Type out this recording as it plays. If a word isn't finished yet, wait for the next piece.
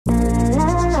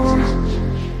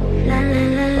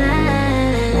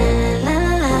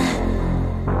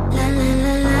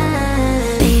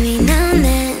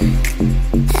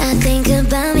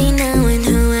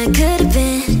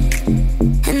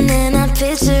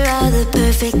picture all the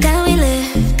perfect that we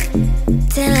lived,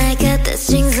 till I cut the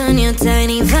strings on your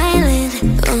tiny violin.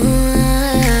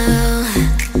 Oh,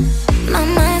 my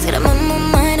mind's got a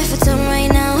mind if it's on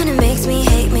right now, and it makes me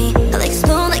hate me. I'll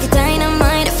explode like a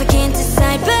dynamite if I can't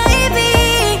decide,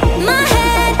 baby. My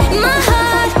head, my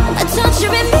heart, a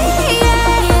torture in me.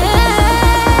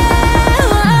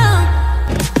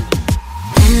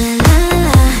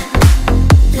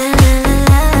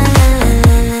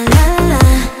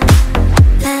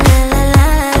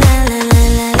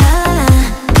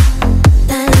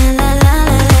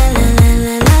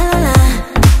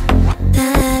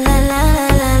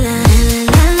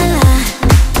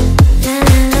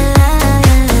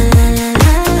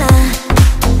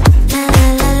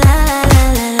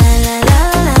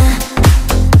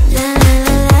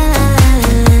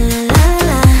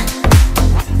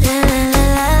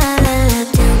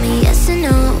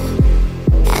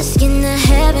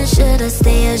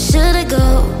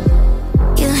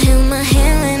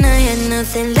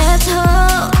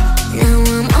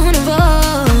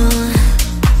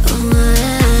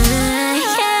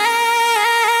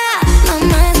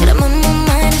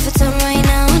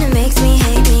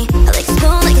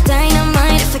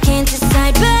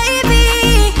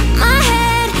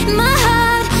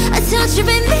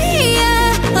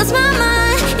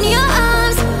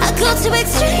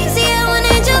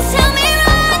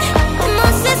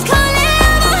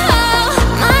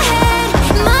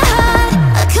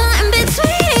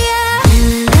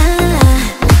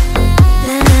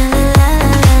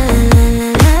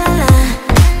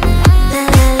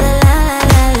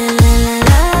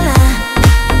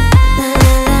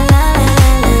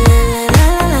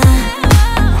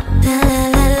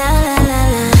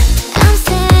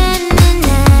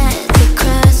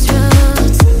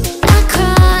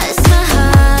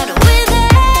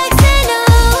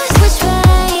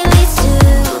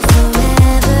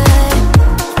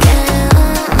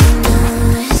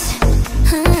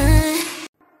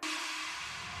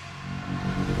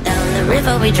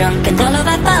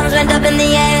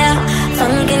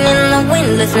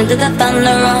 To the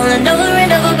thunder rolling over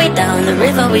and over, we down the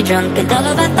river, we drunk and all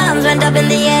of our thumbs went up in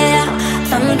the air.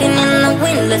 Sunken in the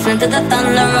wind, listen to the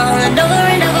thunder rolling over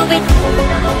and over,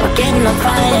 we're getting on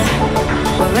fire,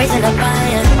 we're raising a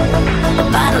fire. The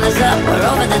bottle is up, we're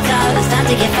over the top, it's time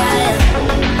to get fired.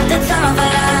 The time of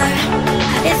fire,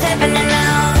 it's happening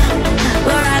now.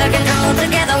 We're out of control,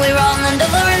 together we rolling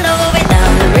over and over, we down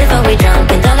the river, we drunk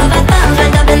and all of our thumbs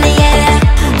went up in the air.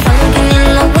 Sunken in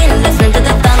the wind, listen to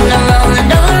the thunder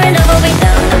rolling over and over, we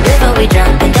down the river, we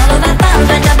drunk and all of our thumbs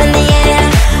went up in the air.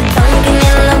 Sunken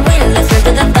in the wind, listen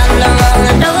to the thunder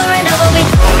rolling over and over,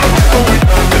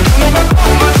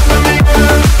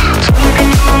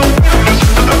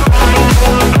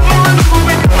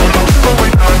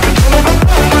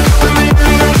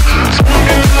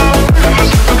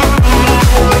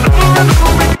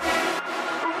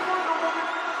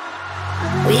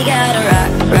 we gotta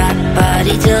rock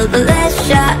party till the last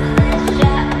shot.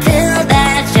 Till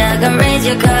that jug and raise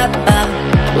your cup up.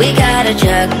 We gotta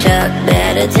chug,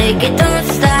 better take it, don't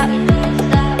stop.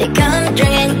 You can't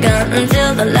drink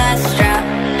until the last drop.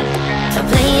 So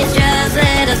please just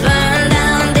let us burn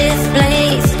down this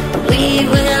place. We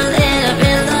will end up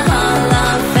in the Hall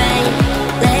of Fame.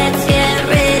 Let's get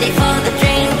ready for the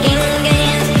drinking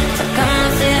games. So come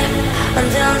sip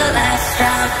until the last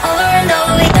drop. Over and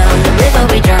over, we down the river,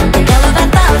 we drunk and all of our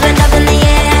thumbs went up in the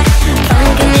air.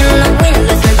 Sunken in the wind,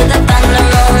 listen to the thunder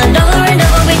rolling over and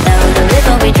over, we down the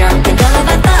river, we drunk and all of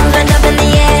our thumbs went up in the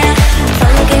air.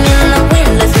 Sunken in the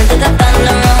wind, listen to the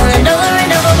thunder rolling over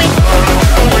and over, we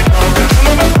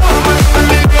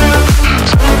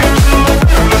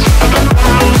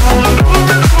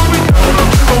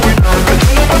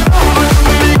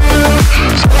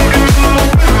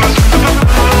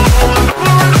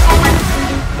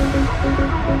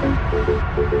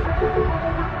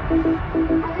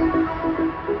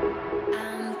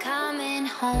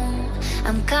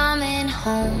I'm coming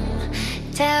home.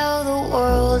 Tell the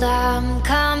world I'm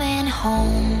coming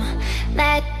home.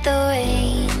 Let the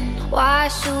rain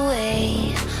wash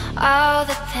away all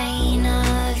the pain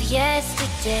of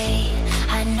yesterday.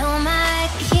 I know my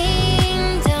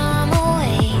kingdom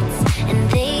awaits, and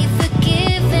they've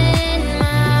forgiven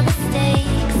my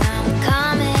mistakes. I'm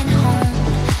coming home.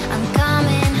 I'm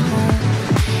coming home.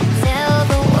 Tell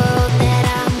the world that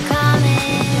I'm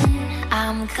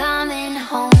coming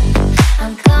home.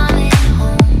 I'm coming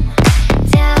home.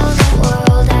 Tell the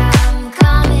world I'm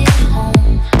coming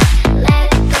home. Let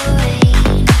the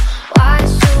rain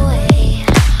wash away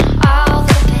all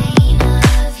the pain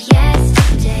of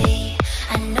yesterday.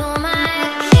 I know my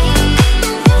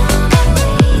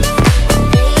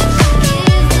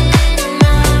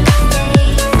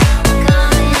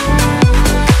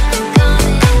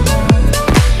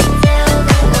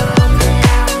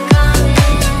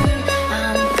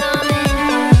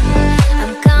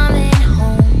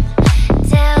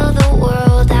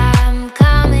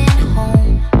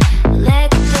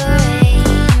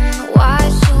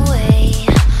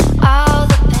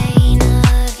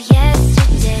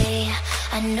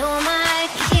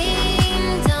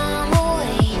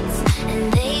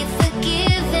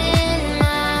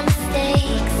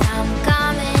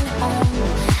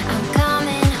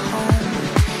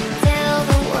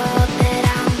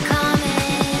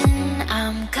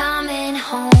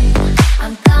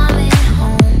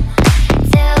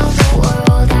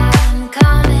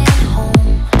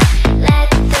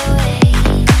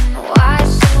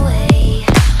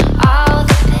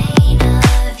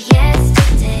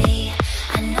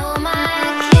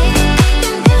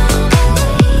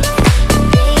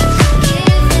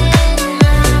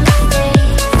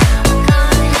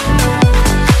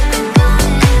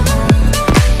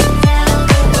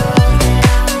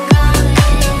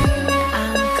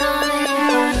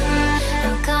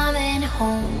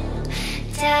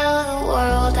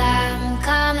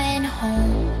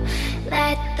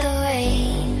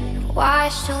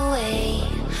washed away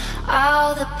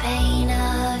all the pain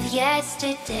of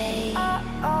yesterday.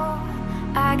 Oh,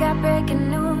 I got breaking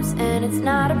news and it's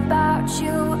not about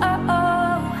you.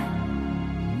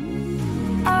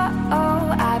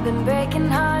 I've been breaking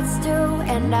hearts too,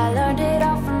 and I learned it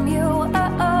all from you.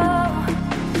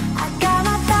 I got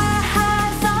my thigh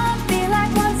highs on, feel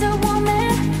like Wonder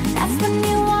Woman. That's when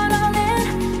you want all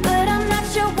in, but I'm not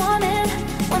your woman.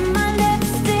 When my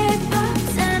lipstick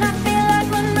pops and I feel like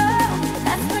Monroe,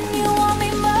 that's when you want me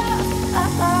more.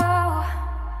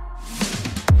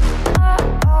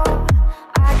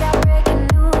 I got breaking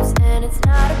news and it's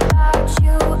not about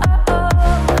you.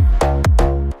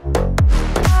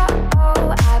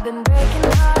 I've been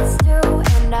breaking hearts too,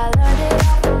 and I learned it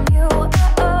all from you.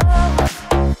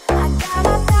 I got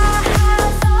my thigh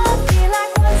highs on, feel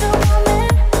like Wonder Woman.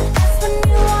 That's when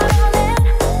you want all in,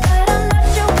 but I'm not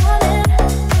your woman.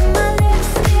 When my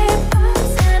lipstick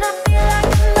pops and I feel like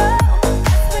Monroe,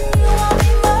 that's when you want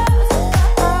me most.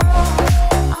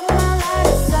 I'm not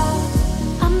like soft,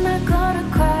 I'm not gonna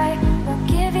cry. Won't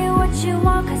give you what you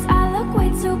want, 'cause I look way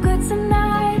too good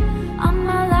tonight. I'm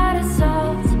not light of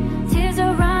salt, tears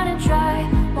are running dry.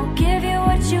 Won't give you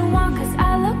what you want, 'cause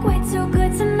I look way too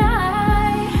good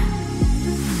tonight.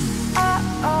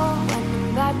 When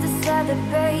I'm about to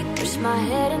celebrate, push my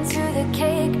head into the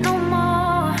cake no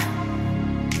more.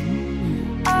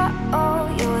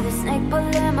 You're the snake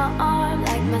pulling my arm,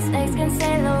 like my snakes can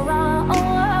Saint Laurent.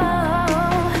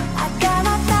 I got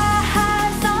my thigh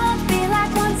highs on, feel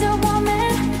like Wonder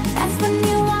Woman. That's when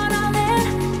you want all in,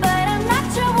 but I'm not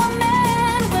your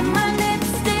woman. When my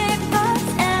lipstick pops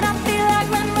and I feel like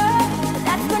Monroe,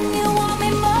 that's when you want me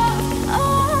more.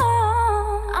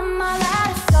 I'm all out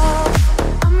of soul,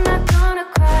 I'm not gonna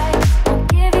cry. Won't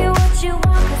give you what you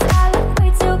want, 'cause I look way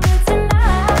too good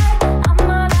tonight. I'm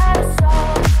all out of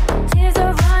soul, tears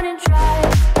are running dry.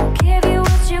 Won't give you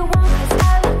what you want, 'cause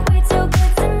I look way too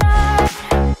good tonight.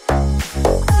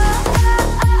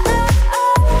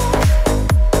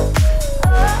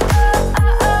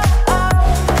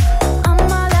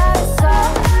 I'm all out of soul.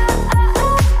 I'm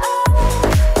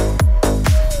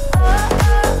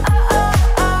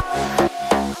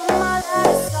all out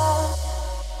of soul.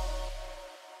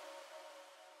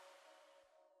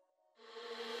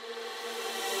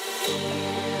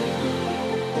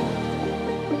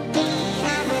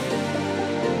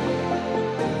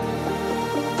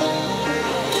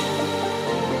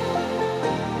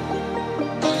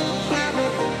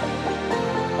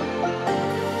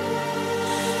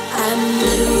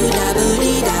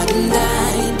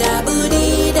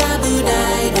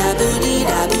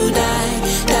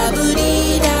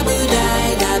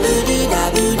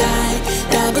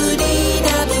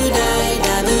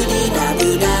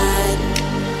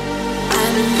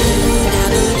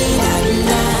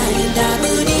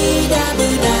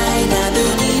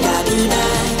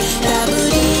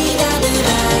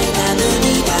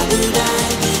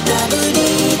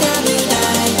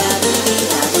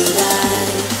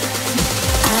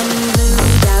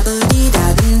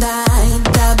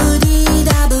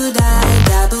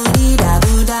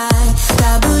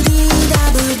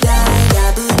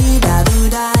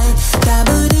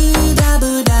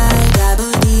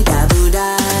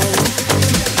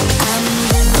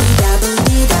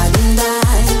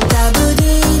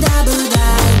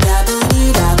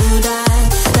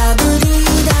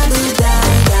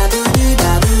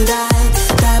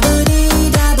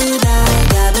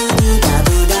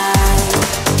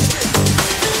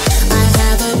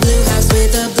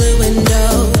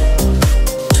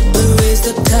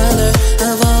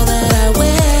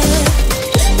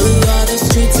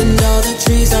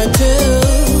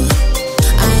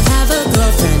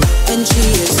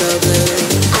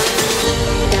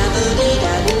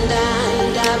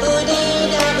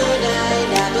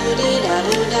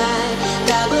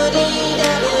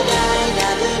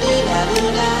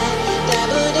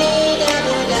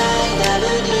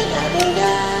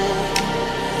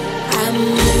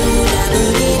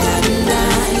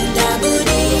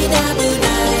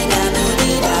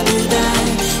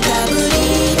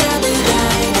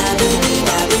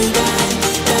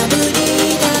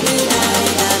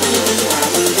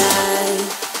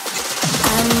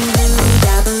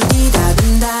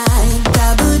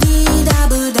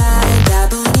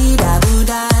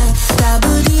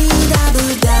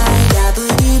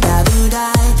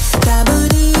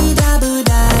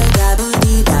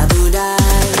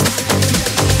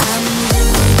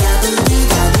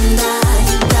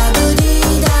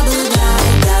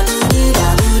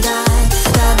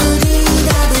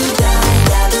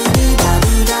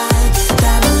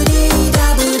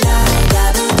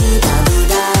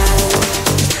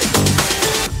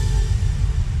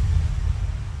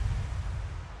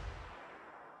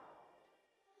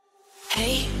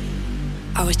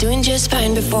 just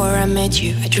fine before I met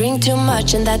you. I drink too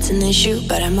much and that's an issue,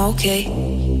 but I'm okay.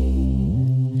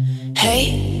 Hey,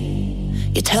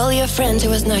 you tell your friends it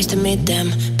was nice to meet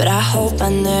them, but I hope I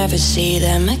never see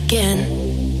them again.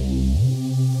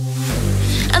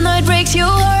 I know it breaks your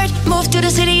heart. Moved to the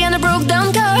city and I broke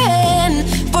down car. And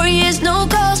 4 years no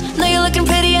calls. Now you're looking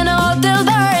pretty in a hotel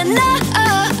bar. And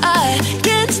I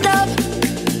can't stop.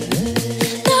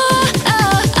 No,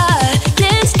 I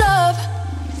can't stop.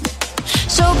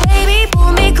 So baby,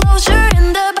 pull me closer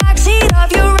in the backseat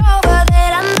of your Robbe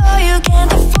that I know you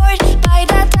can't afford. Buy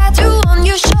that tattoo on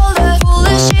your shoulder. Pull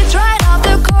the sheets right off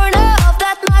the corner of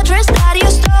that mattress that you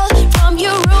stole from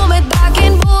your roommate back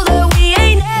in Boulder. We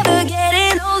ain't never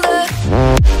getting older.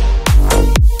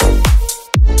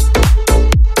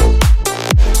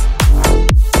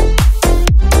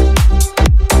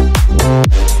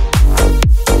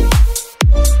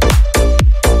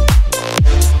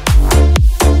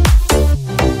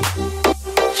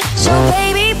 So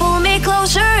baby, pull me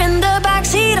closer in the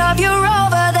backseat of your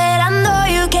Robbe that I know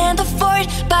you can't afford.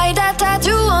 Buy that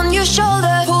tattoo on your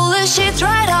shoulder. Pull the sheets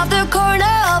right off the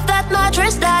corner of that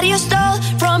mattress that you stole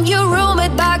from your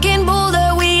roommate back in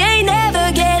Boulder. We ain't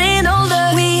never getting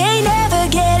older. We ain't never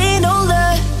getting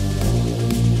older.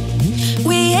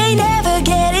 We ain't never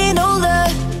getting older.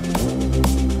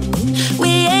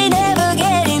 We ain't never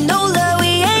getting older.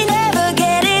 We ain't never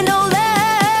getting older.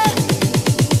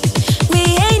 We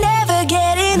ain't never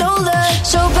getting older.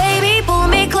 So baby, pull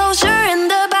me closer in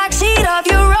the backseat of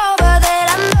your Robbe that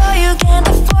I know you can't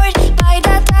afford. Buy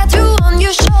that tattoo on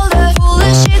your shoulder. Pull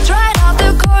the sheets right off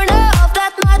the corner of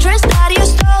that mattress that you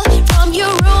stole from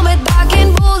your roommate back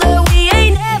in Boulder. We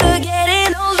ain't never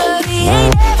getting older. We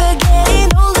ain't never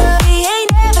getting older. We ain't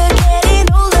never getting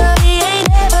older. We ain't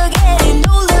never getting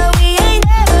older. We ain't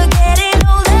never getting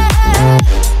older.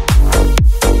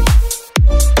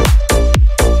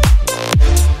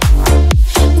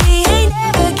 We ain't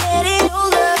never getting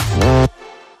older.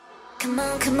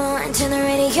 Come on, and turn the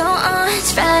radio on.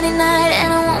 It's Friday night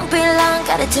and it won't be long.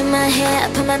 Gotta do my hair,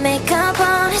 put my makeup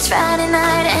on. It's Friday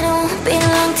night and it won't be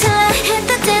long till I hit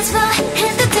the dance floor,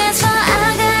 hit the dance floor.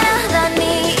 I got all I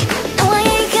need. No, I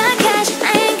ain't got cash,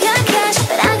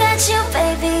 but I got you,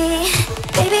 baby.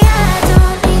 Baby, I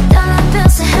don't need dollar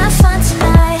bills to have fun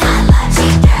tonight.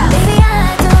 Baby, I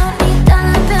don't need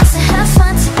dollar bills to have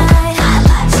fun tonight. I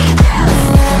don't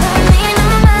need no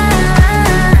money,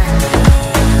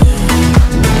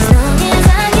 as long as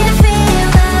I can feel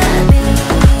the beat.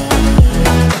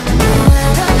 I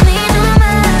don't need no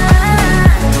money,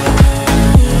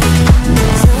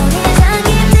 as long as I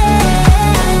can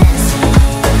dance.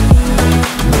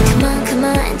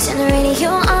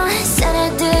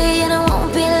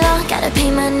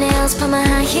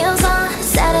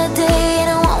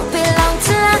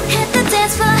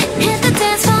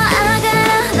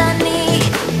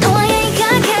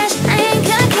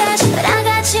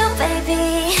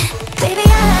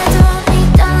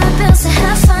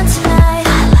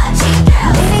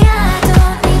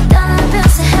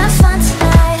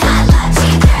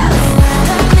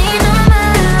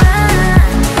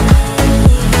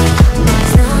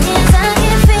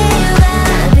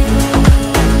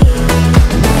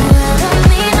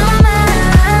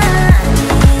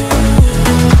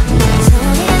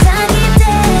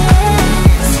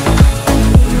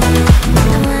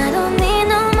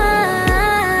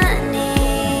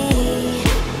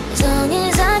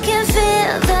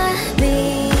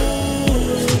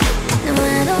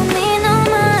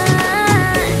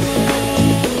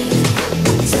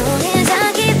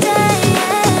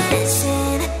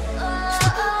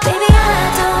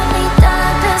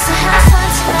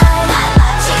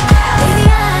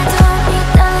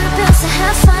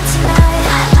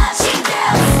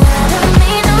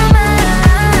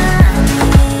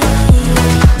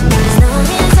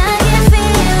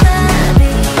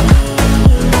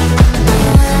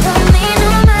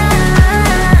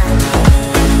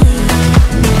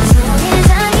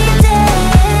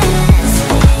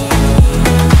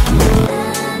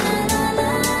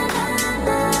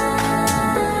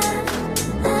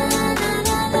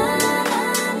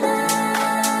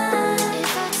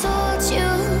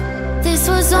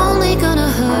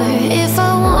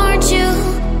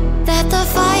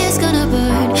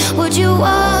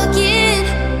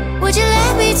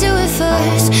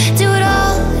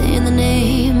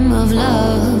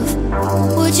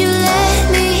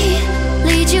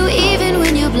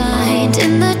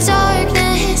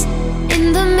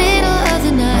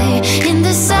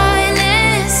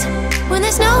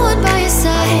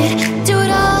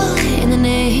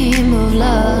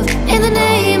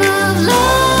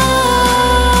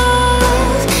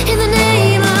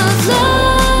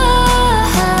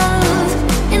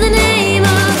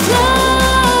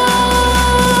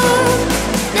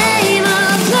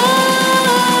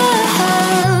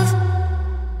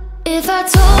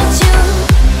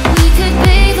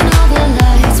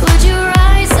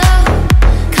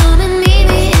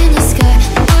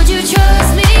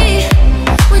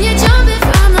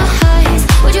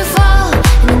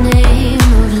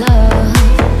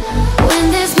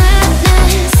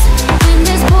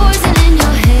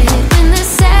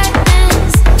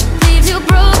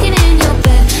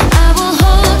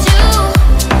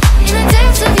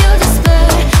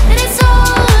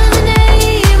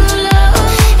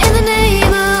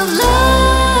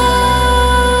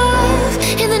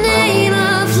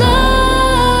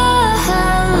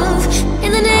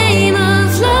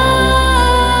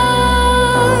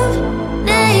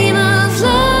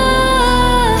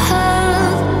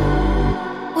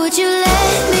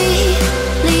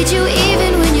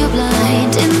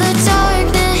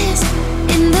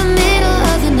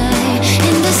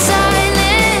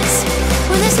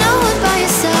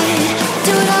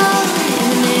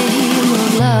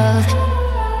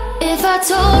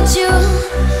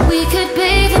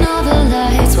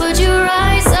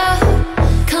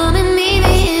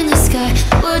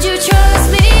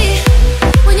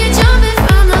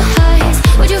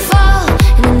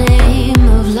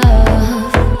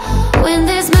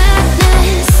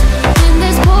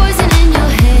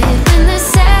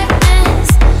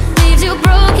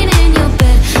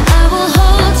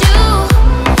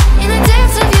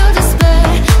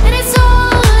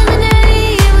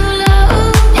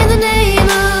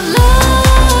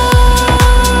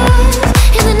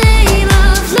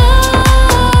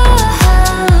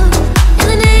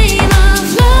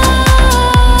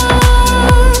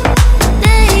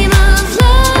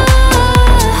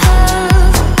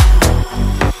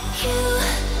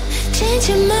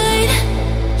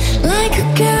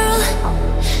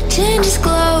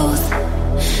 both.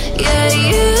 Yeah,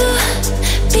 you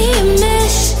be a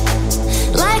mess,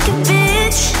 like a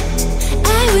bitch,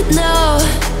 I would know.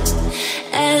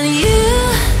 And you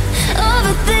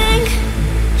overthink,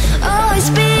 always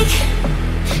speak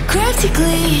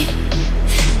cryptically.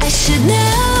 I should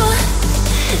know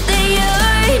that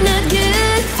you're not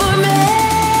good for me.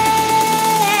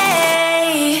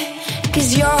 'Cause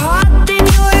you're hot, then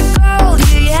you're cold,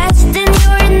 you're yes, then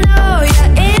you're no,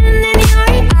 you're in, then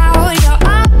you're out, you're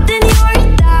up, then you're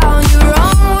down, you're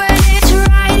wrong when it's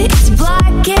right, it's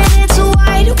black and it's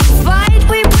white. We fight,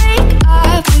 we break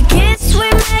up, we kiss, we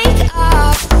make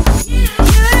up. You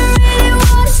really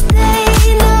wanna stay,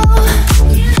 no,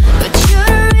 but you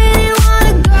really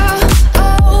wanna go.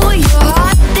 Oh, you're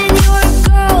hot, then you're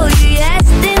cold, you're yes,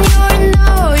 then you're no,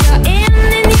 you're in,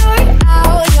 then you're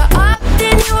out, you're up,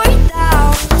 then you're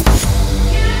down.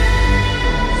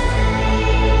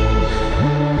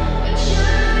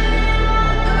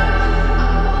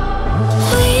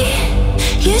 We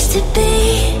used to be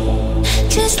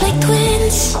just like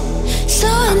twins, so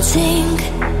in sync,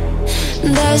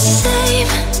 the same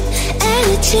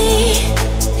energy.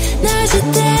 Now's a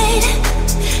dead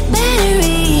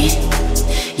battery.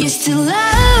 Used to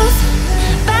love,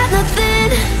 but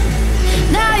nothing.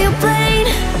 Now you're plain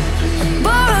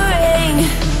boring.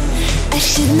 I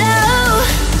should know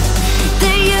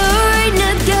that you're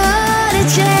not gonna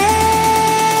change.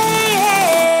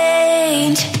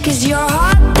 'Cause you're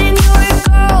hot, then you're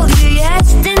cold, you're yes,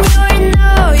 then you're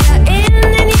no, you're in,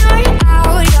 then you're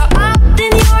out, you're up,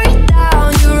 then you're down,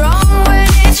 you're wrong when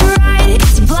it's right,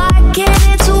 it's black and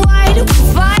it's white. We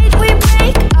fight, we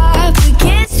break up, we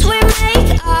kiss, we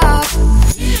make up.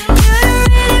 You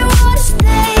really wanna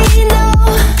stay, no,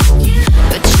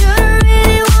 but you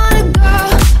really wanna go.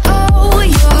 Oh,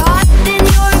 you're hot, then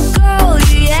you're cold,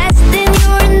 you're yes, then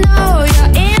you're no,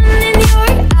 you're in, then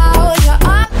you're out, you're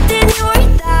up, then you're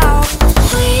down.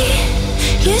 We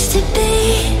used to be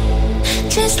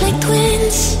just like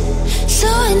twins, so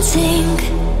in sync,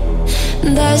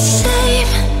 the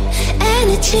same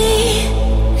energy.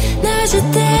 Now's a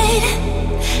dead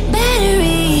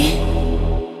battery.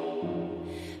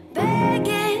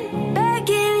 Begging,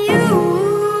 begging you,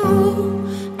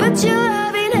 put your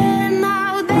loving hand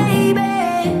out, baby.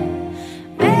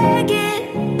 Begging,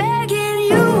 begging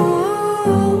you,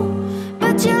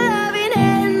 put your loving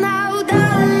hand out,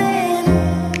 darling.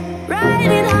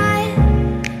 Riding high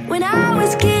when I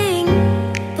was king,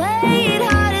 playing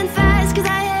hard and fast 'cause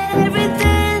I had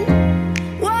everything.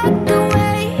 Walked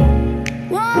away,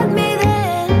 want me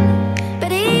then,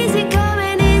 but easy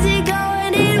coming, easy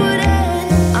going, it would end.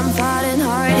 I'm fighting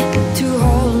hard to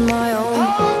hold my own,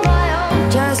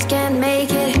 just can't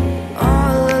make it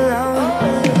all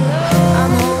alone.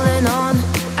 I'm holding on,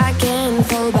 I can't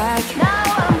fall back.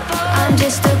 I'm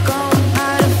just a ghost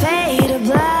out of fade to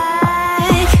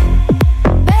black.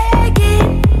 Begging,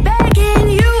 begging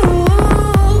you,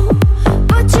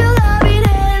 put your loving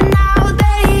hand out,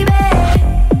 baby.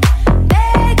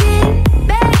 Begging,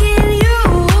 begging you,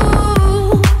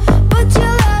 put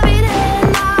your loving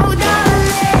hand out,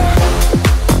 darling.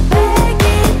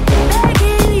 Begging,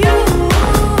 begging you,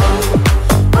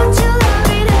 put your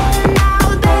loving hand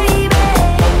out, baby.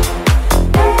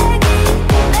 Begging,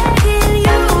 begging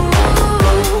you,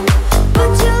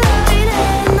 put your loving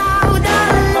hand out,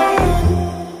 darling.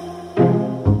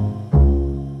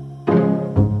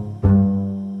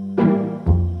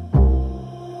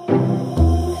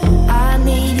 I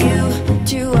need you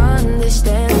to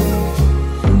understand.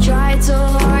 Tried so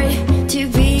hard to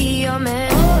be your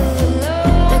man,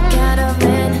 the kind of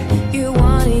man you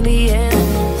want in the end.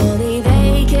 Only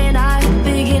they cannot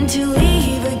begin to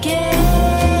leave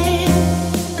again.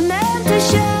 An empty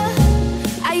shell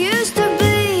I used to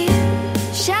be,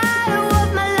 shadow of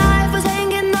my life was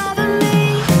hanging over me.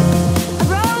 A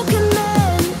broken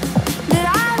man that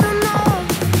I don't know,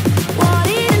 won't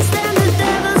even stand the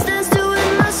devil stands to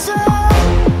in my soul.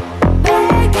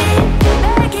 Begging,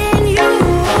 begging you,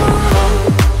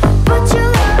 put your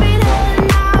loving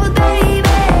hand out,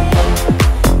 baby.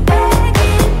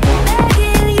 Begging,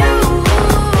 begging you,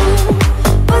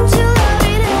 put your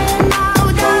loving hand out,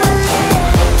 darling.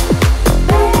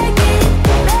 Begging,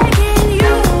 begging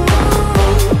you,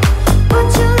 put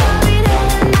your loving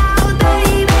hand out,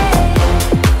 baby.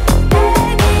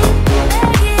 Begging,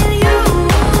 begging you,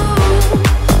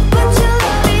 put your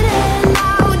loving hand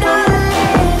out, darling.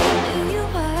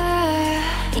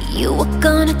 You were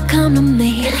gonna come to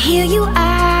me, and here you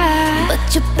are, but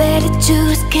you better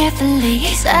choose carefully.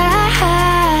 'Cause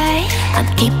I'm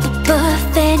capable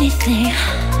of anything,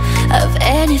 of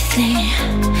anything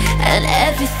and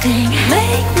everything.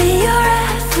 Make me your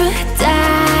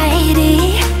Aphrodite,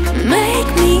 make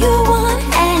me your one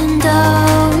and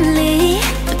only.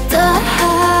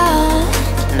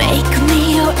 Make me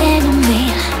your enemy,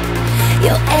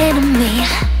 your enemy,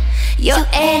 your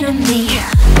enemy.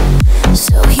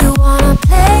 So you wanna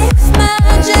play with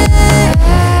magic?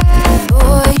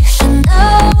 Boy, you should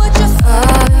know what you're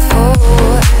falling for.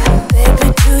 Baby,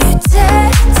 do you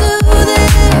dare to do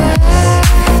this?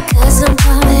 'Cause I'm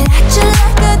coming at you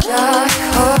like a dark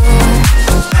horse.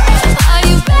 Are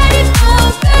you ready for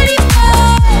a perfect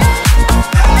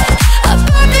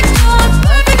storm,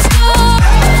 perfect storm?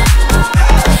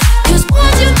 'Cause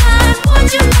would you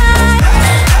mind,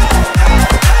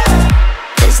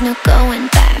 there's no going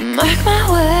back. Mark my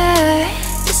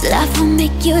words, this love will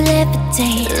make you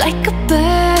levitate like a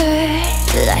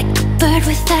bird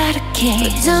without a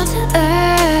cage. Down to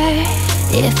earth,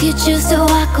 if you choose to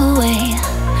walk away,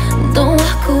 don't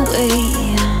walk away.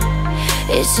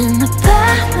 It's in the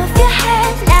palm of your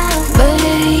hand now,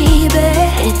 baby.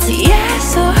 It's a yes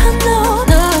or a no,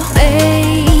 no,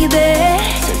 baby.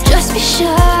 So just be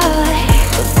sure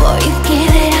before you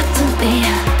give it up to me,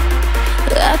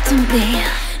 up to me.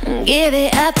 Give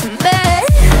it up to me.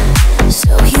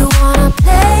 So you wanna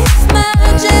play with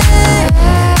magic?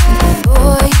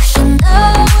 Boy, you should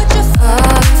know what you're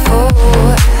falling for.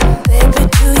 Baby,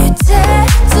 do you dare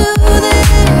to do this?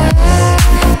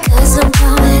 'Cause I'm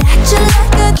coming at you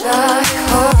like a dark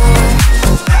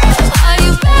horse. Are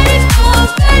you ready for a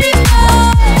perfect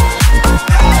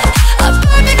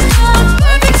storm,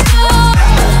 perfect storm?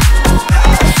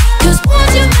 'Cause would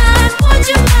you mind,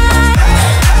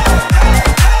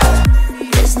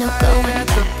 there's no going at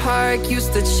the park,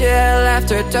 used to chill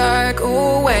after dark.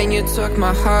 Ooh, when you took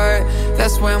my heart,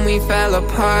 that's when we fell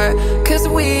apart. 'Cause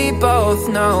we both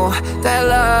know that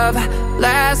love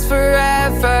lasts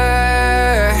forever.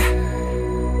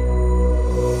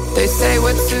 They say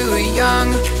we're too young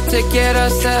to get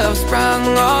ourselves sprung.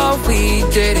 Oh, we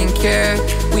didn't care,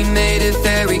 we made it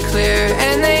very clear.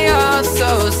 And they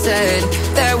also said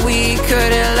that we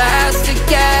couldn't last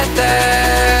together.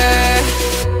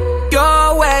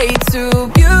 You're way too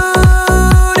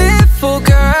beautiful,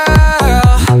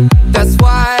 girl. That's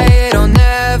why it'll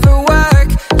never work.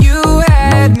 You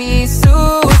had me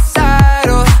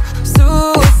suicidal,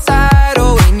 suicidal.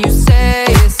 When you say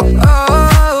it's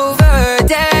over,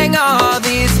 dang, all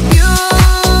these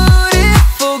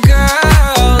beautiful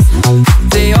girls,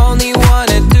 they only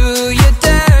wanna do you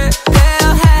dirt.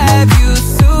 They'll have you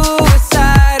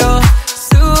suicidal,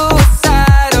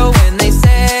 suicidal. When they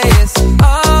say it's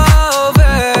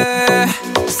over,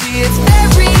 see, it's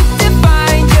very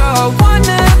divine. You're one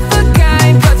of a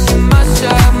kind, but you must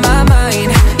shut my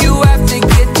mind. You have to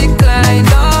get declined,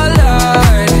 oh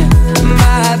Lord.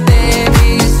 My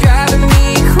baby's driving me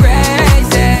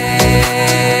crazy.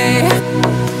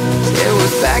 It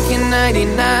was back in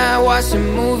 '99, watching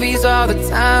movies all the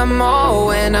time. Oh,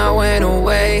 when I went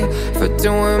away for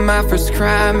doing my first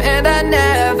crime. And I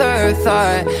never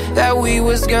thought that we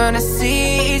was gonna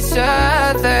see each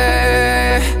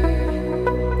other.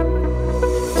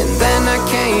 And then I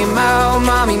came out,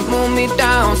 mommy moved me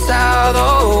down south.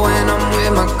 Oh, when I'm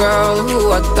with my girl who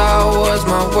I thought was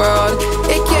my world,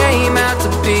 it came out to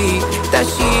be that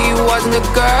she wasn't the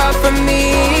girl for me.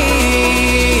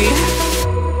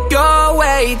 You're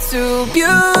way too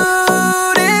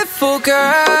beautiful,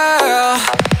 girl.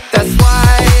 That's why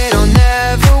it'll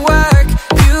never work.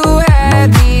 You had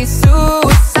me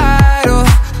suicidal,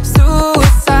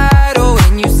 suicidal.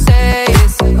 When you say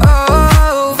it's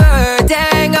over,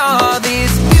 dang, all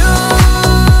these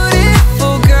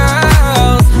beautiful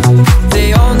girls, they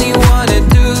only wanna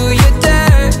do you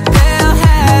dirt. They'll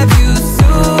have you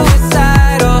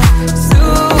suicidal,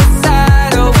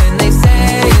 suicidal. When they say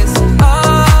it's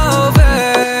over,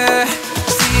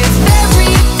 see, it's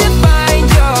very divine.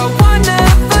 You're one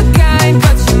of a kind,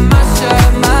 but you must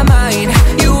shut my mind.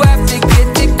 You have to get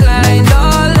declined,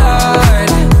 oh Lord.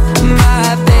 My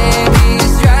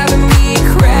baby's driving me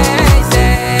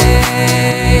crazy.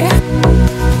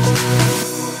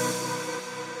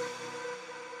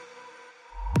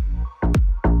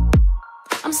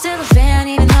 I'm still a fan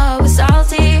even though it was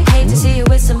salty. Hate to see you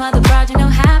with some other broad, you know,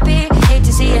 happy. Hate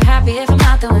to see you happy if I'm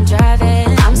not the one driving.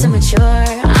 I'm so mature,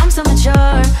 I'm so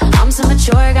mature, I'm so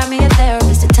mature. Got me a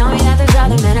therapist to tell me that there's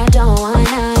other men I don't want,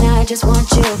 and I just want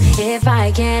you. If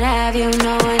I can't have you,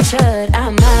 no one should. I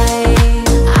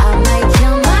might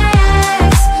kill my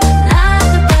ex. Not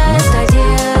the best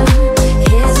idea.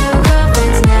 Here's your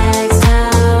girlfriend's next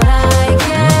time I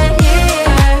get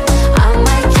here. I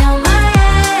might kill my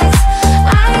ex.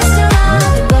 I used to love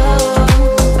to go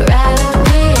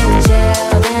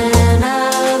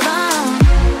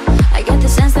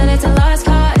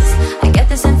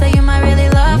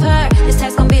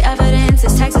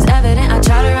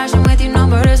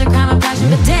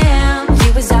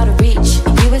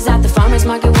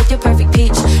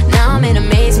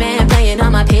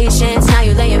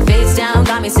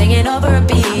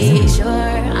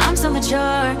I'm so mature,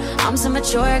 I'm so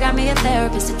mature. Got me a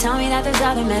therapist to tell me that there's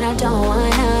other men I don't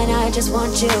want none. I just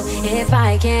want you. If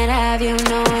I can't have you,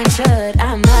 no one should.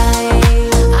 I might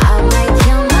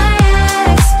kill my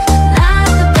ex. Not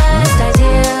the best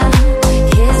idea.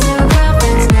 His new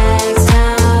girlfriend's next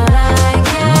out, I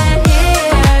can't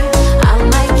hear. I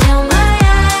might kill my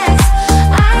ex.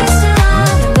 I still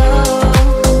love him though.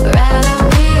 Rather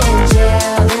be in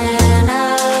jail than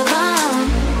alone.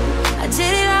 I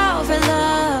did it all for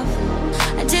love.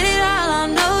 I did it all on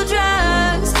no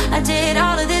drugs. I did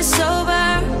all of this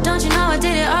sober. Don't you know I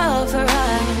did it all for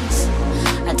us?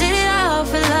 I did it all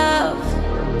for love.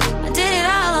 I did it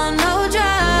all on no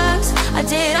drugs. I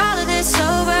did all of this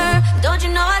sober. Don't you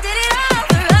know I did it all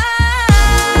for us?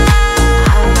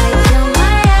 I might kill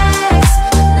my ex.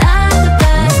 Not the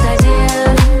best idea.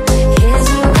 His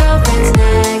new girlfriend's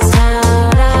next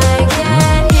out, I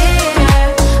can't hear.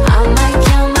 I might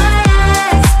kill my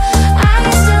ex. I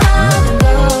still love him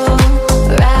though.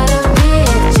 Rather be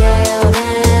in jail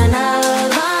than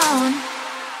alone.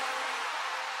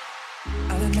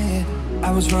 I'll admit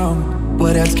I was wrong.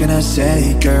 What else can I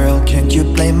say, girl? Can't you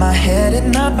blame my head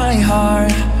and not my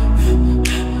heart?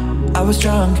 I was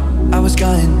drunk, I was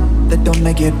gone. That don't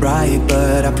make it right,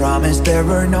 but I promise there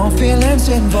were no feelings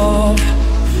involved.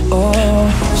 Oh,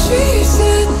 she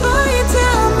said, "Will you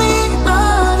tell me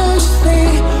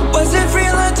honestly? Was it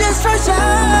real or just for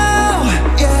show?"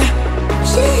 Yeah.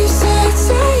 She said,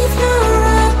 "Save your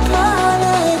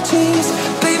apologies,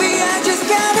 baby. I just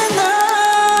gotta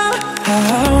know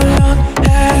how long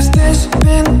has this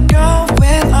been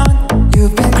going on?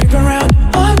 You've been creeping around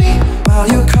on me while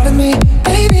you're calling me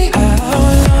baby. How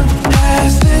long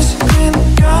has this been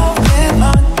going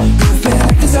on? You've been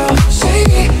acting so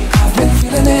shady. I've been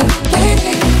feeling it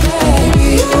lately, baby.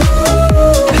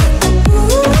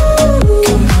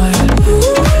 Come on,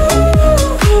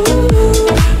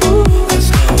 let's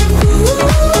go.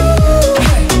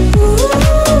 Hey,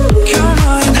 come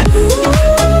on.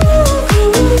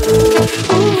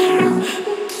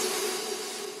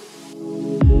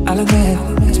 I'll admit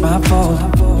it's my fault,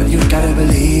 but you gotta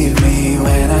believe me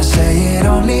when I say it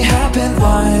only happened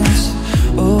once.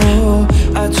 Oh,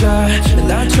 I try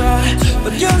and I try,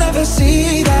 but you'll never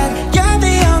see that you're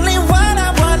the only one I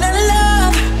wanna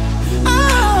love.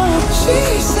 Oh, she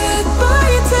said, "Will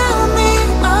you tell me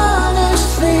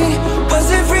honestly? Was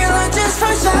it real or just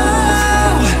for show?"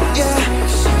 Yeah.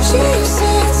 She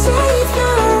said, "Save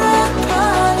your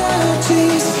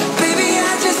apologies, baby.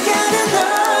 I just gotta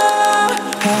know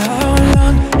how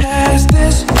long has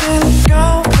this been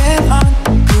going on?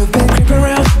 You've been creeping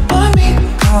around on me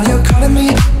while you're calling me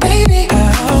baby.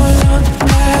 How long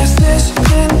has this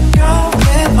been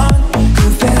going on?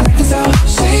 You've been acting so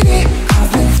shady. I've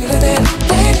been feeling it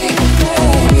lately,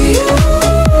 baby.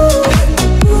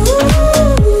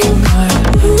 Come on.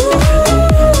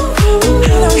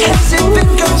 How long has it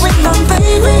been going on,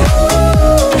 baby?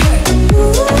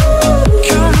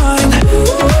 Come on.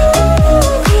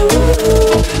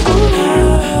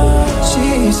 She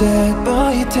said, "Boy,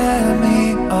 you tell me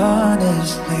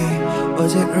honestly,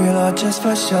 was it real or just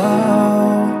for show?"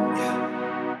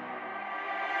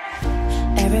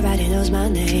 Everybody knows my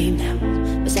name now,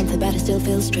 but something about it still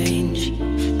feels strange.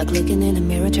 Like looking in the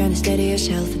mirror, trying to steady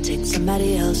yourself and seeing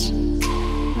somebody else.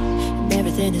 And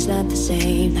everything is not the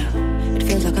same now. It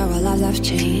feels like our lives have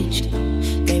changed.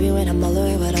 Maybe when I'm all the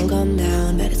way, but all gone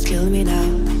down, but it's killing me now.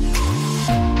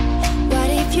 What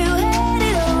if you had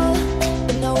it all,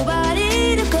 but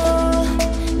nobody to call?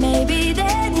 Maybe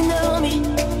then you know me.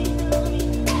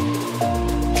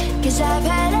 'Cause I've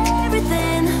had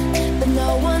everything, but no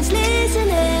one's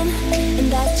listening, and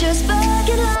that's just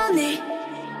fucking lonely.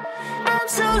 I'm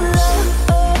so lonely.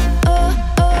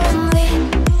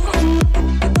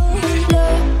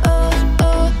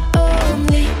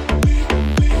 Lonely.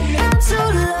 I'm so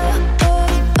lonely.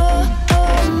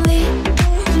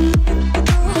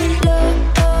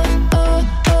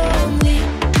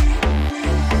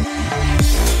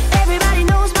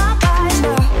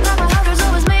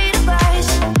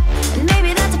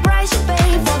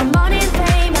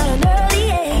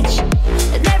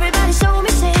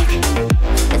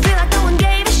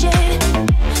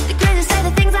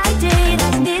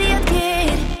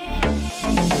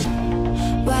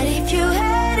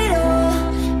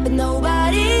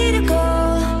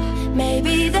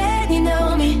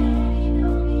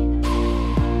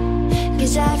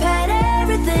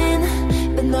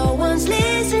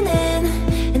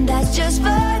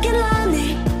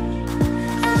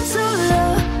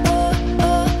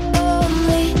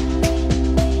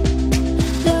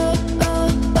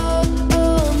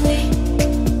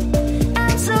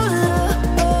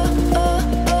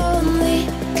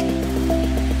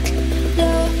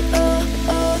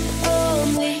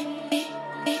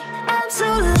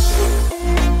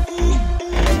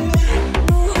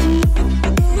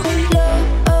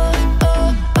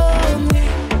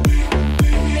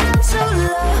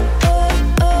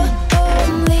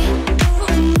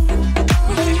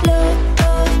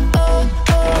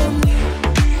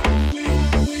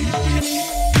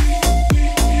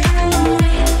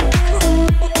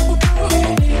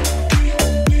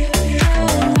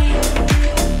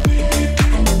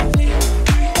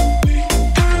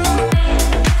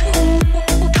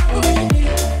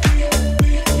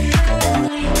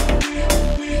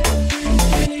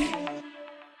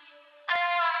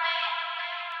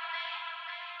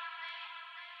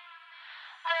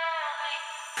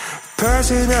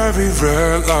 Passing every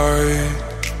red light,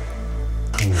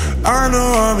 I know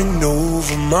I'm in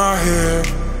over my head,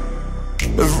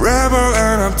 a rebel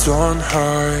and I'm done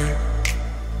high.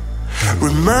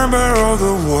 Remember all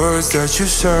the words that you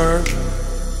said.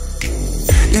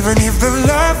 Even if the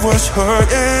love was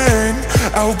hurting,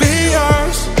 I'll be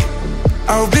yours,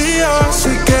 I'll be yours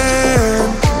again.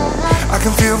 I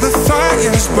can feel the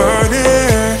fire's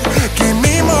burning, give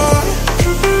me more.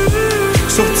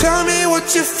 So tell me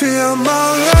what you feel, my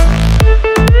love,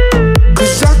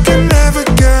 'cause I can never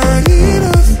get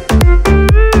enough.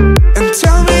 And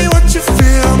tell me what you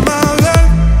feel, my love.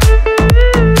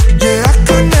 Yeah, I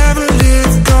could never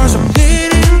live 'cause I'm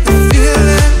needing the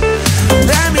feeling.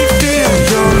 Let me feel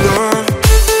your love.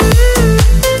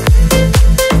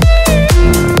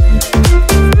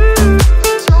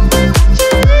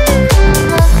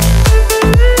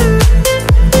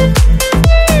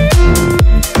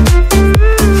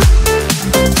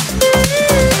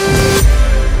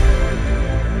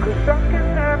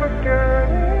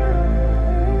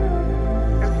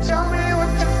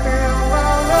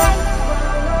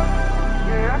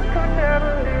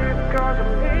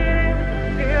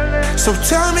 So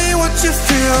tell me what you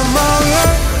feel, my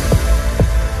love,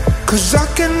 'cause I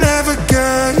can never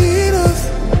get enough.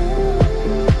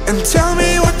 And tell me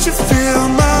what you feel,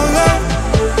 my love.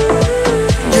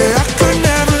 Yeah, I could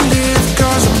never live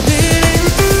 'cause I'm needing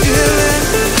the feeling.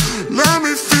 Let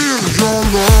me feel your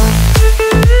love,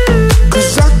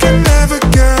 'cause I can never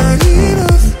get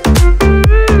enough.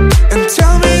 And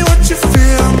tell me what you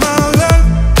feel, my love.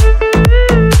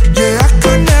 Yeah, I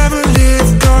could never live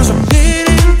 'cause I'm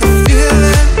needing the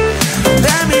feeling.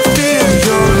 Let me feel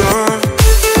your love.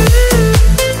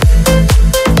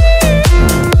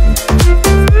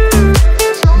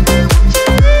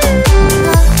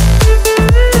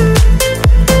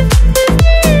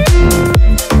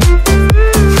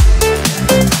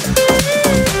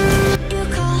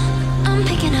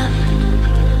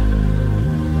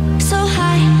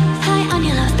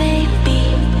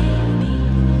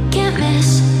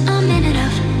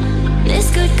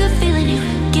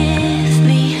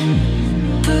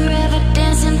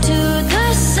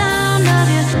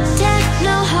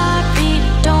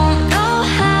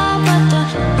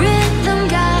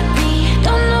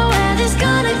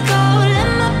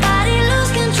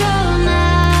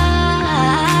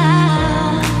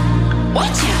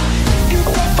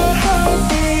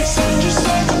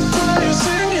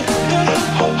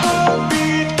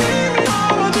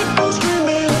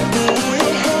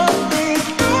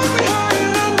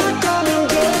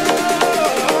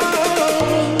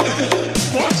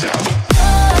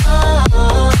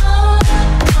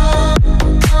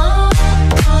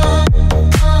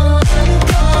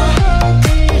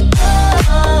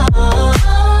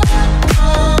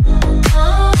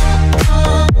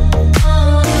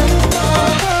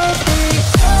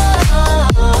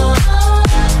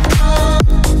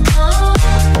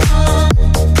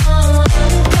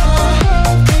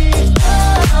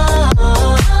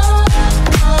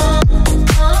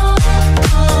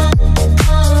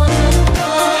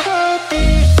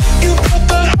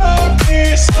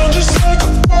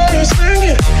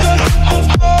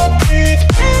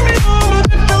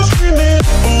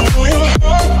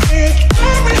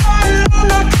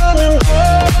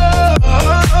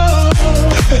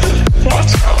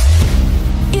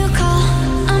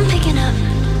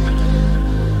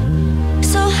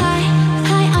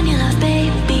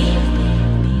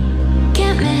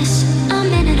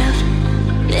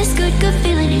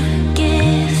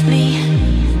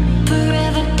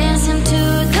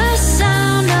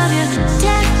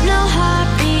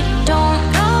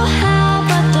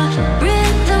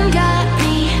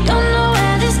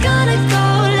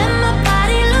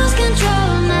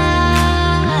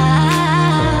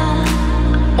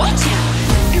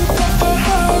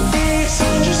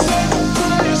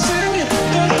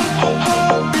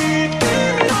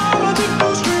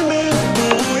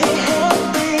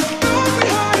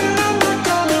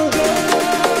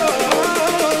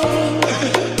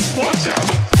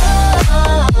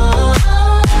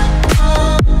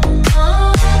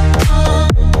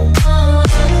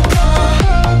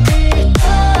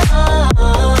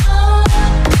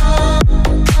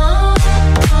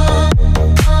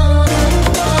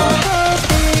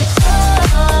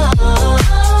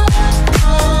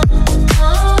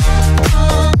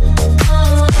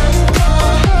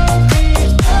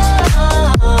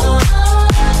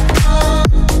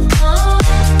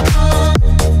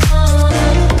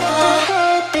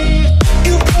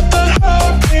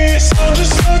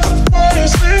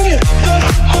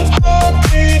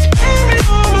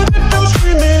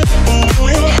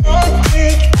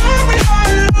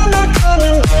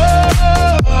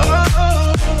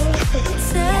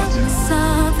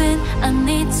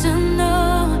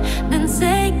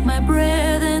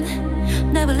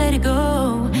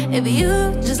 If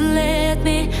you just let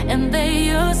me invade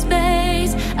your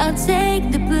space, I'll take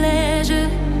the pleasure,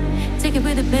 take it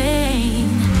with the pain,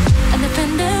 and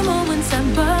defend the moments I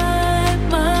bite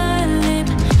my lip.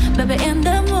 Baby, in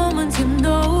the moments you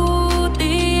know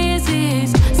this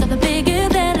is something bigger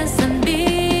than us and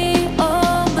be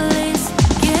all bliss.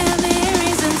 Give me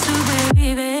reason to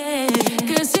believe it.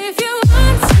 Cause if you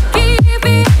want to keep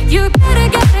it, you gotta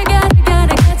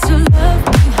get to love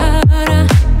me harder.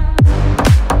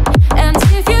 And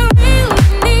if you really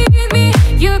need me,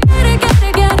 you gotta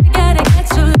get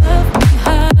to love me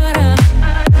harder.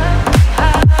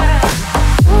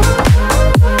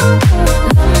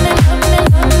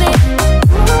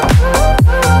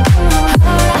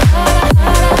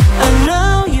 I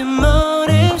know your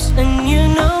motives and you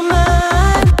know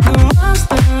mine. You want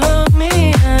to love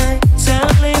me, I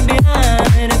sadly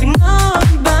behind. If you know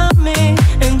about me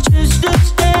and choose to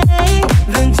stay,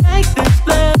 then take this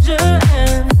pleasure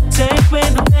and take away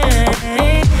the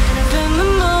pain. And if in the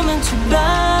moment you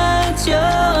bite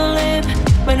your lip,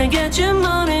 when I get your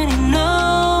moaning, you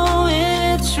know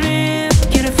it's real.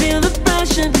 Can I feel the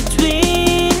pressure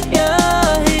between your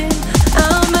hips?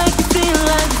 I'll make you feel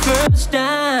like the first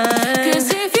time. Cause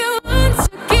if you want to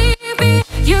keep it,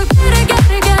 you gotta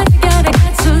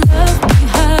get to love me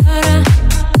harder.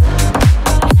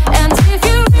 And if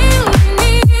you really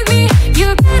need me, you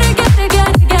gotta get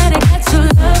to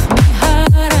love me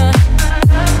harder.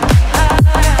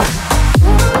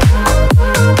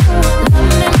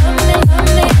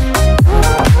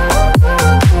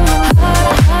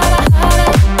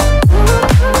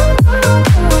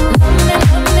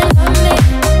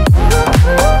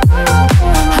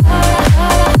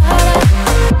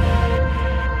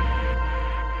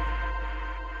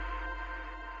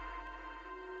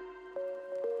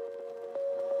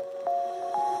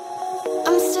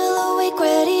 I'm still awake,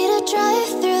 ready to drive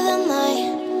through the night.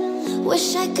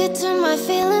 Wish I could turn my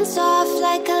feelings off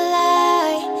like a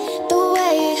lie. The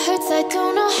way it hurts, I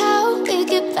don't know how we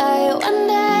get by. One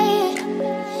day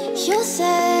you'll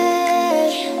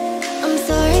say I'm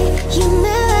sorry, you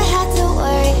never had to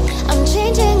worry. I'm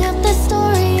changing up the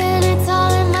story and it's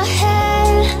all in my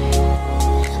head.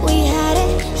 We had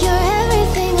it, you're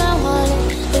everything I wanted.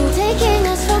 Been taking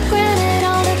us for granted,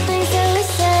 all the things that we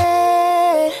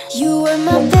said. You were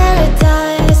my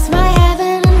paradise, my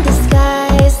heaven in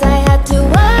disguise. I had to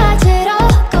watch it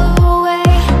all go away.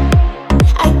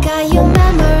 I got you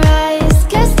memorized,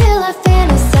 guess still I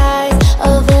fantasize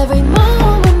of every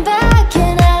moment back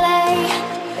in LA.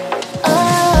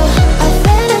 Oh, I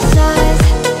fantasize,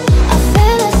 I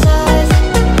fantasize,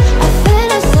 I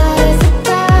fantasize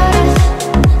about us.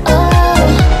 Oh,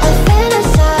 I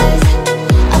fantasize,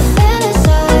 I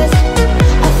fantasize,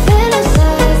 I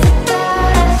fantasize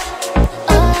about us.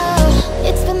 Oh,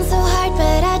 it's been so hard,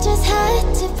 but I just had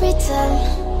to pretend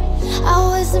I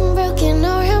wasn't broken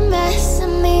or a mess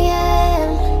in the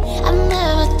end. I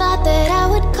never thought that I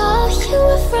would call you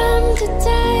a friend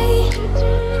today.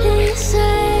 And you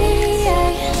say,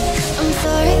 I'm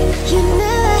sorry, you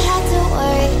never had to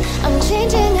worry. I'm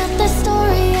changing up the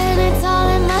story and it's all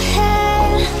in my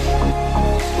head.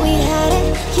 We had it,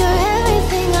 you're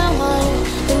everything I wanted.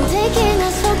 Been taking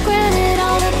us for granted,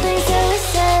 all the things that we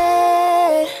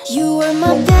said. You were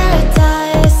my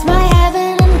paradise, my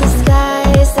heaven in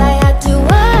disguise. I had to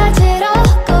watch it all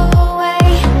go away.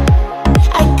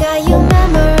 I got you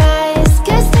memorized,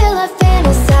 guess still I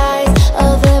fantasize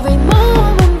of every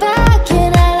moment back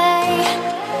in LA.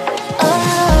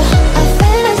 Oh, I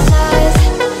fantasize,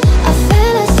 I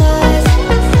fantasize,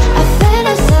 I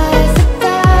fantasize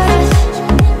about us.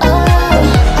 Oh,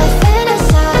 I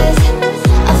fantasize,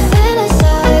 I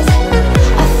fantasize,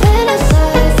 I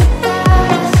fantasize about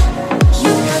us.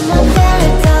 You were my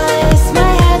paradise,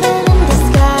 my heaven in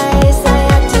disguise. I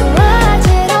had to watch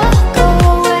it all go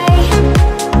away.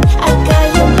 I got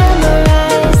you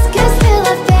memorized, guess still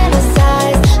I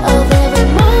fantasize of every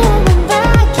moment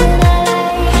back in LA.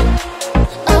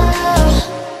 Oh.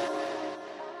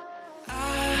 I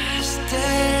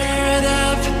stared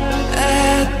up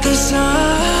at the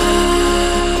sun,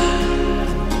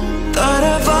 thought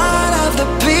of all of the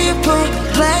people,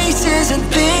 places and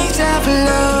things I've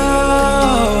loved.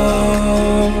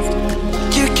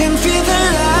 You can feel the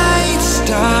lights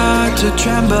start to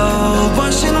tremble,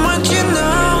 watching what you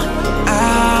know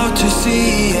out to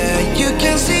sea. Yeah, you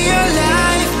can see your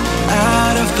life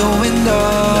out of the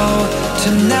window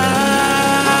tonight.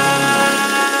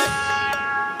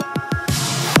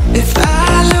 If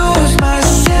I lose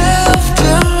myself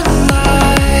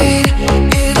tonight,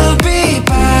 it'll be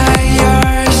by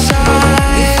your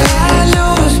side. If I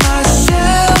lose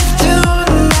myself tonight,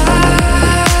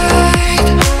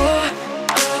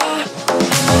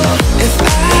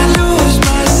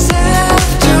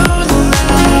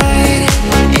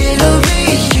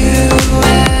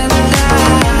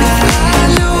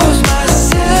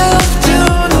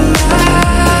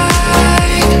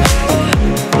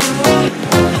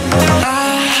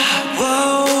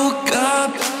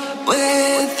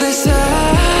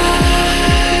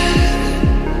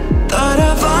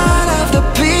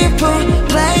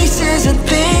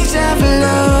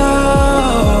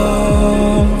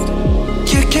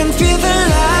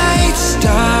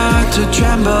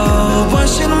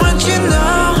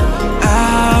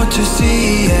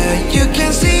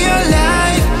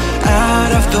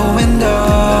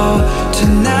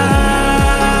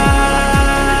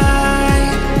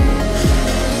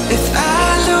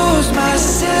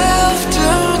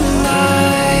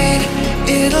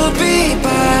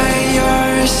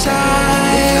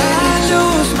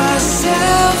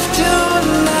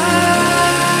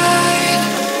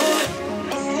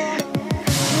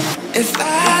 If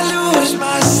I lose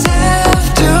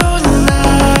myself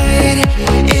tonight,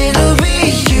 it'll be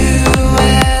you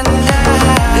and I.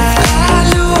 If I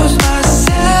lose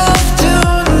myself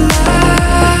tonight,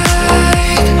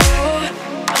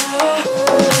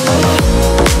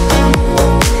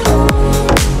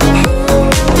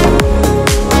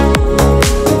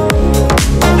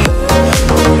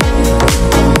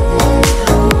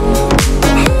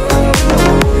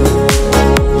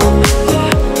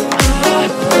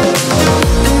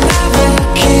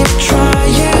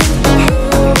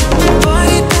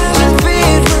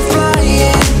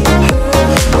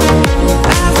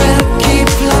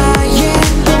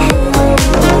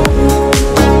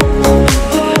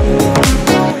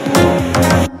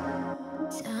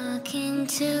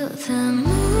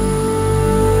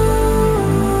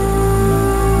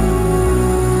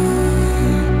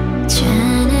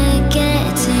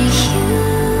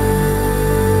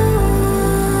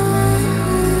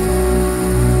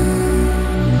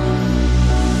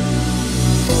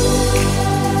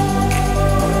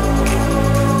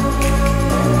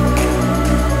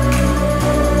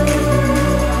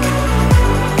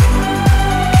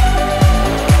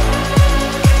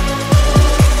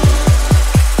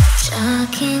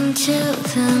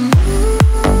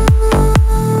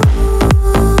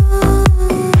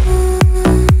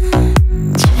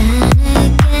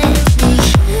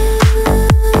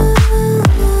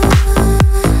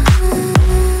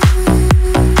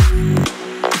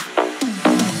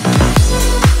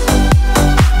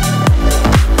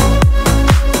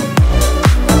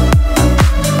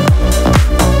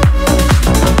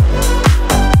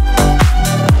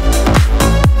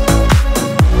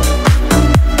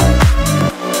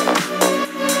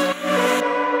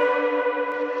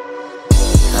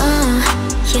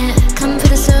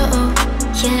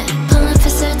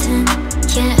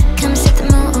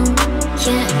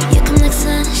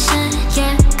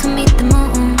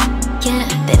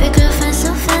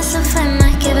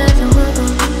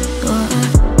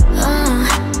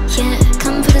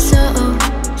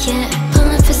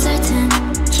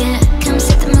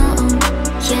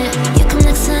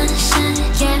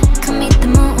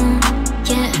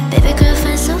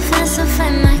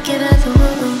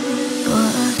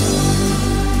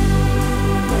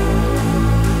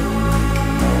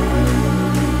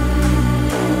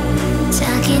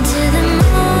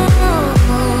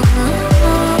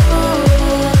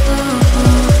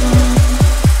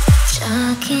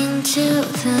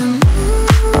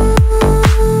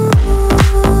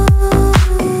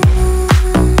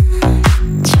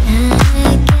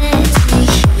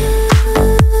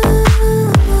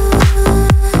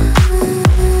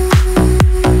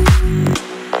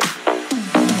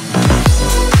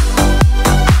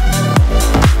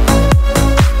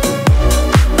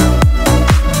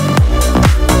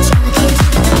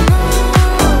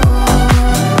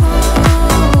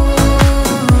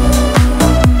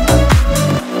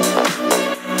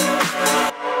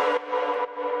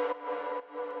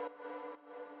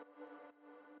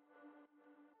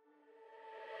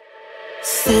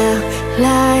 felt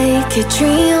like a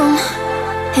dream,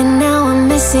 and now I'm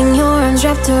missing your arms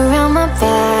wrapped around my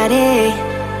body.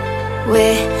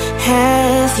 Where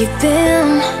have you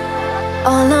been?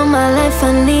 All of my life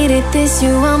I needed this,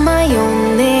 you are my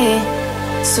only.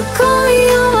 So call me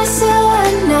on my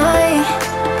silent night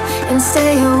and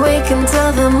stay awake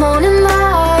until the morning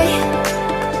light.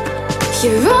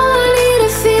 You're all I need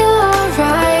to feel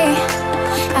alright.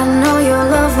 I know your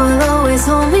love will always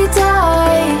hold me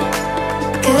tight.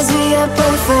 Cause we are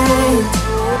perfect,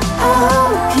 I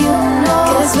hope you know.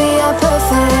 Cause we are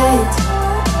perfect,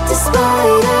 despite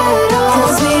it all.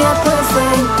 Cause we are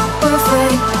perfect,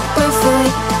 perfect,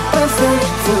 perfect, perfect.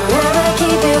 Forever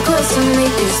keep you close to me.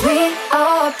 Cause we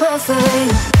are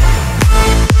perfect.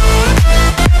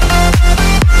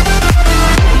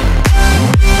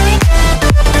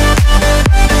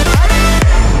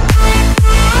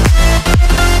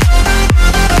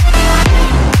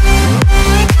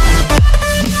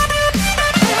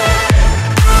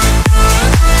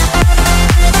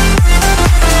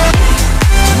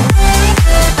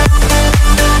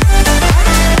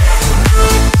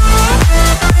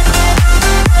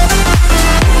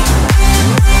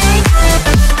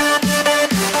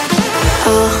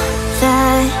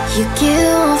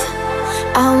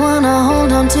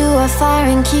 Fire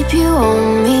and keep you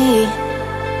on me.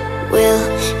 Will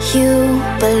you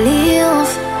believe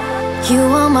you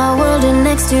are my world and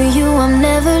next to you I'm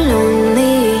never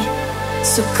lonely?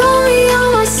 So call me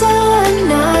on my silent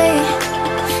night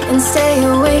and stay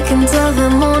awake until the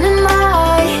morning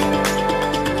light.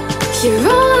 You're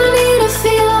all I need to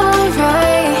feel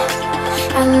alright.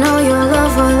 I know your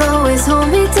love will always hold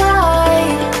me tight.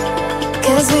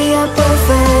 are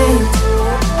perfect.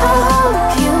 I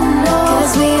hope you know,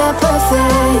 'cause we are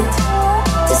perfect.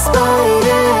 Despite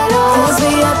it all, 'cause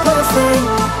we are perfect,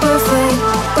 perfect,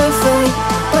 perfect,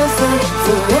 perfect.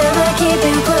 Forever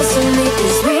keeping close to me,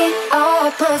 'cause we are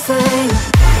perfect.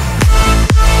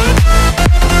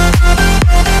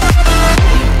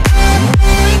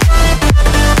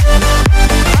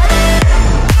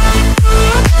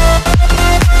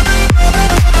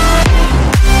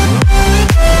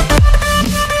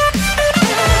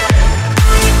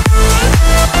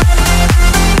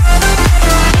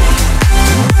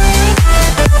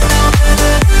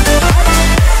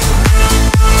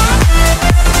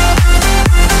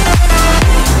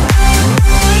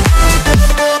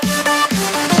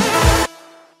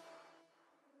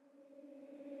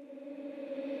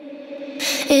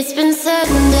 It's been said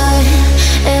and done.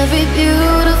 Every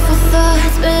beautiful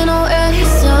thought's been already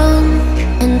sung.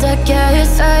 And I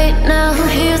guess right now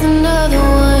here's another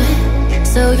one.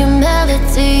 So your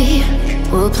melody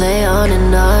will play on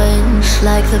and on,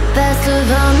 like the best of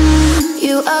them.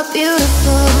 You are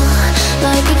beautiful,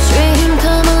 like a dream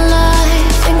come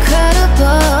alive.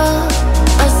 Incredible,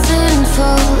 a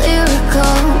sinful,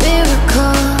 lyrical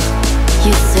miracle.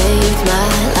 You saved my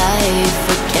life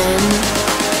again.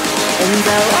 And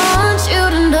I want you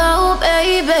to know,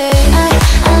 baby,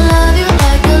 I love you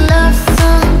like a love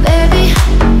song, baby.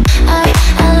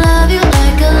 I love you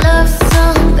like a love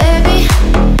song, baby.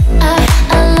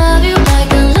 I love you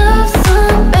like a love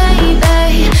song,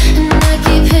 baby. And I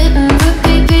keep hitting,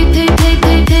 repeat, repeat, repeat,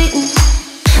 repeating.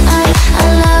 I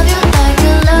love you like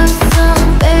a love song,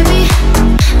 baby.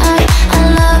 I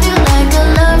love you like a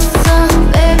love song,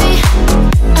 baby.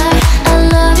 I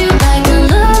love you like a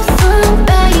love song,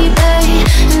 baby.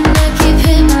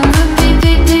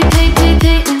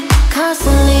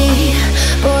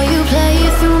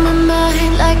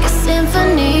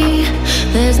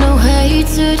 There's no way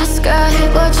to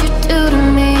describe what you do to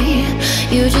me.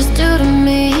 You just do to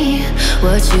me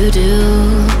what you do.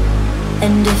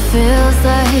 And it feels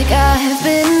like I've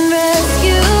been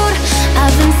rescued.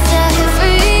 I've been set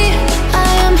free.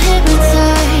 I am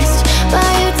hypnotized by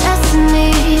your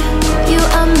destiny. You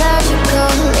are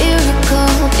magical,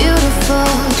 lyrical,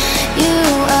 beautiful. You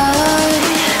are.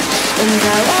 And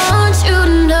I want you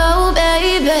to know,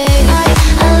 baby,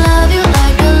 I love you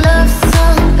like a love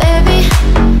song, baby.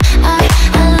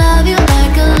 I love you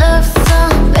like a love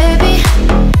song, baby.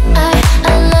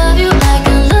 I love you like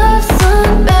a love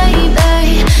song,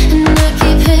 baby. And I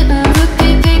keep hitting,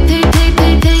 repeat,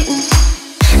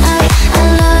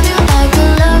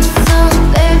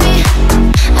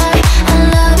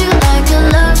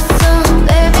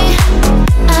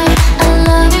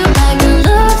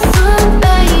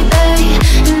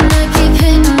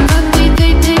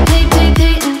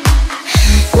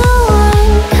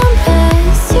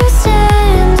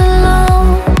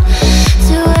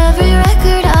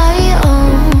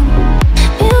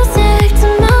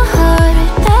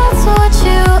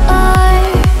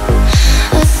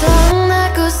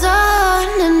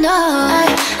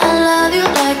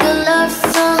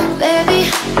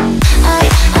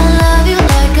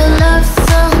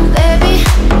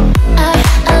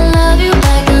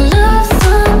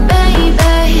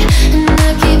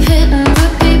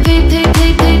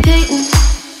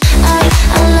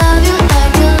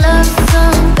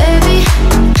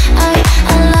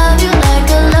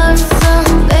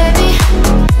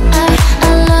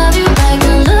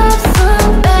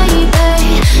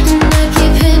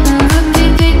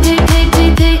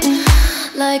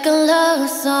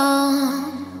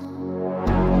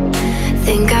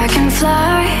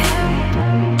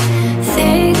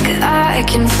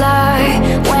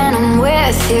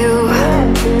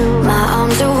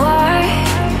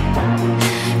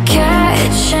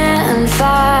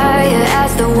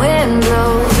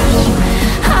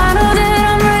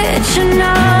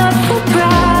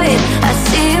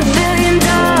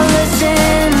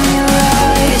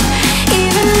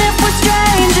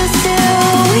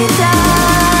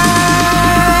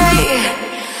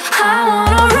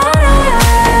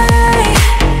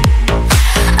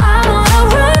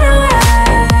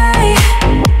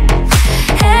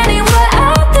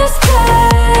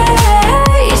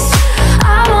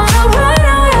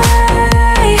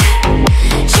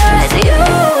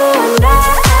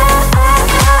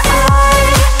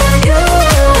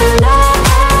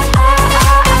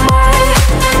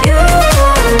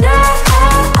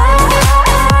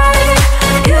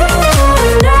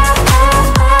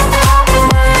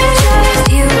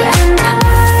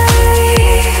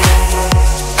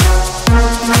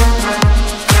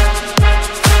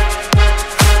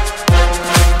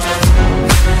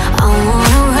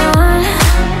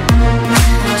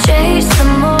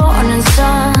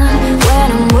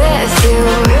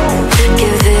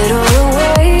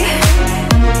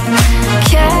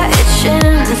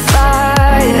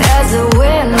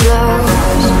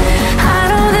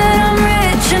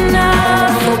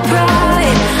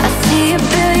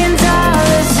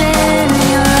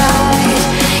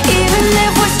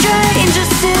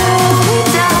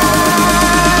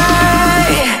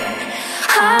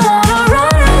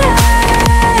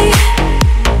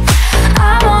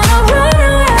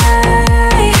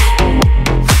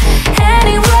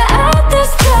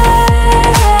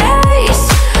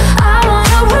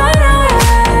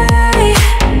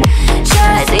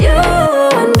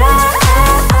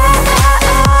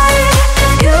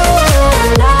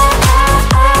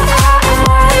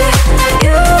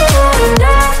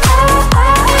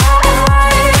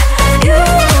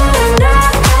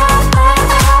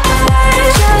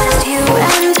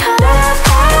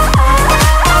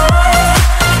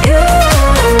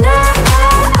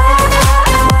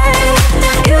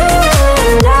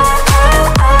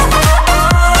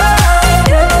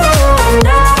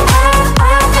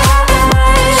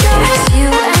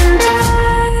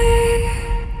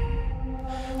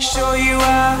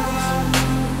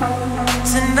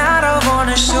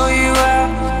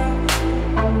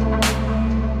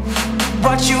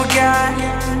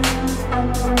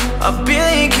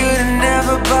 billion could've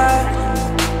never buy